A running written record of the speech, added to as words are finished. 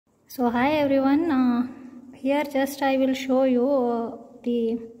So hi everyone, here just I will show you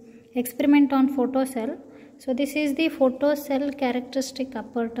the experiment on photocell. So this is the photocell characteristic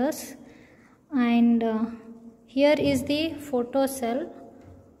apparatus, and here is the photocell.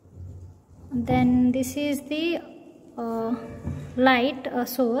 Then this is the light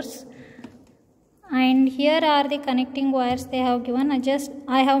source, and here are the connecting wires they have given.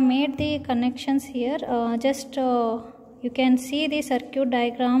 I have made the connections here. You can see the circuit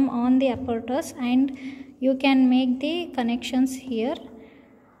diagram on the apparatus and you can make the connections here.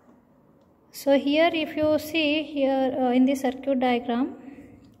 So here if you see here in the circuit diagram,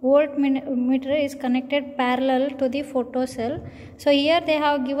 voltmeter is connected parallel to the photocell. So here they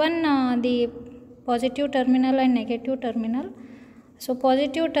have given the positive terminal and negative terminal. So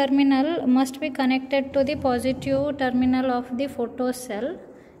positive terminal must be connected to the positive terminal of the photocell.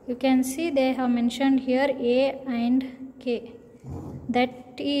 You can see they have mentioned here A and K.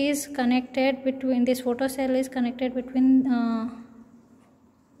 That is connected between this photocell is connected between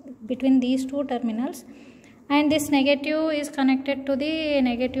these two terminals, and this negative is connected to the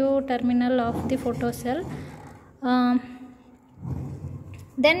negative terminal of the photocell.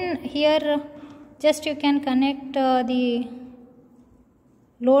 Then here just you can connect the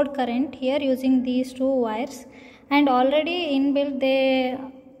load current here using these two wires, and already inbuilt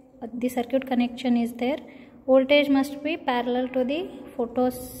the circuit connection is there. Voltage must be parallel to the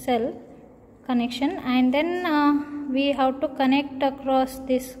photocell connection, and then we have to connect across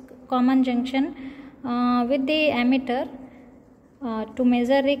this common junction with the ammeter to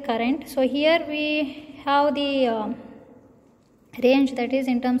measure the current. So here we have the range, that is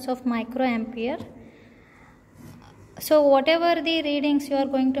in terms of microampere. So whatever the readings you are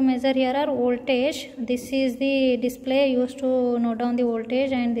going to measure here are voltage. This is the display used to note down the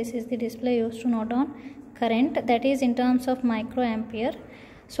voltage, and this is the display used to note down current, that is in terms of microampere.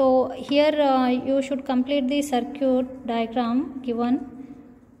 So here you should complete the circuit diagram given.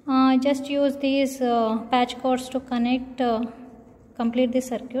 Just use these patch cords to complete the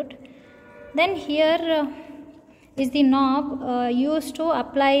circuit. Then here is the knob used to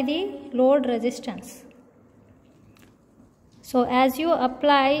apply the load resistance. So as you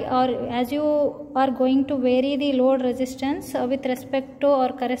apply, or as you are going to vary the load resistance with respect to or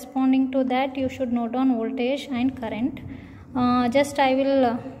corresponding to that, you should note down voltage and current. Just I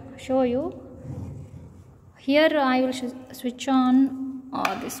will show you. Here I will switch on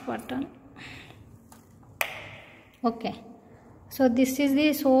this button. Okay. So this is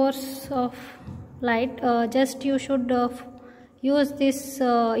the source of light. Just you should use this.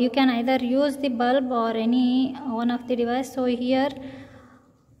 You can either use the bulb or any one of the device. So here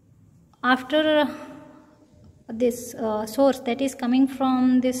after this source that is coming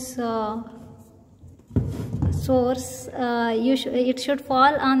from this source, it should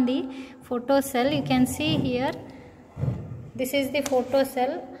fall on the photocell. You can see here this is the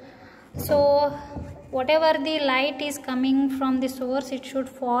photocell. So whatever the light is coming from the source, it should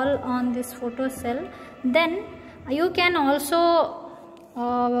fall on this photocell. Then you can also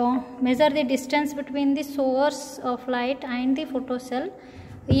measure the distance between the source of light and the photocell.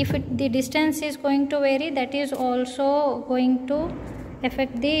 If the distance is going to vary, that is also going to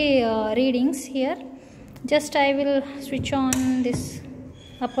affect the readings here. Just I will switch on this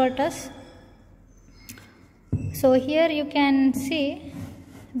apparatus. So here you can see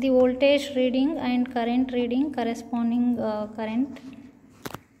the voltage reading and current reading, corresponding current.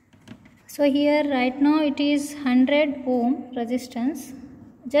 So here right now it is 100 ohm resistance.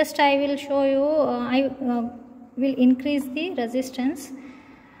 Just I will show you, I will increase the resistance,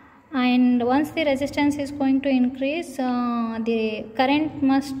 and once the resistance is going to increase, the current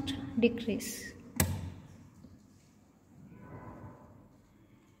must decrease.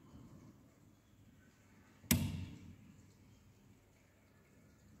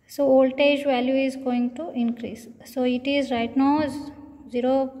 So voltage value is going to increase. So it is right now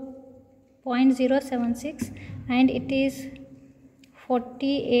 0.076 and it is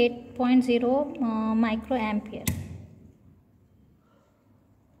 48.0 microampere.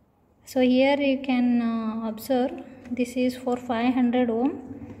 So here you can observe this is for 500 ohm.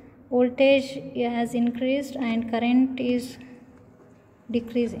 Voltage has increased and current is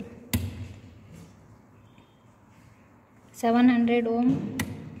decreasing. 700 ohm,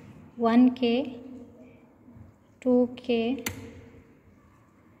 1K, 2K,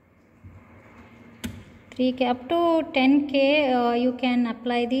 3K, up to 10K you can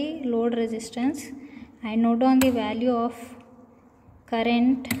apply the load resistance and note down the value of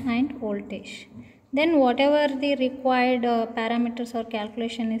current and voltage. Then whatever the required parameters or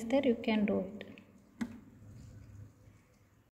calculation is there, you can do it.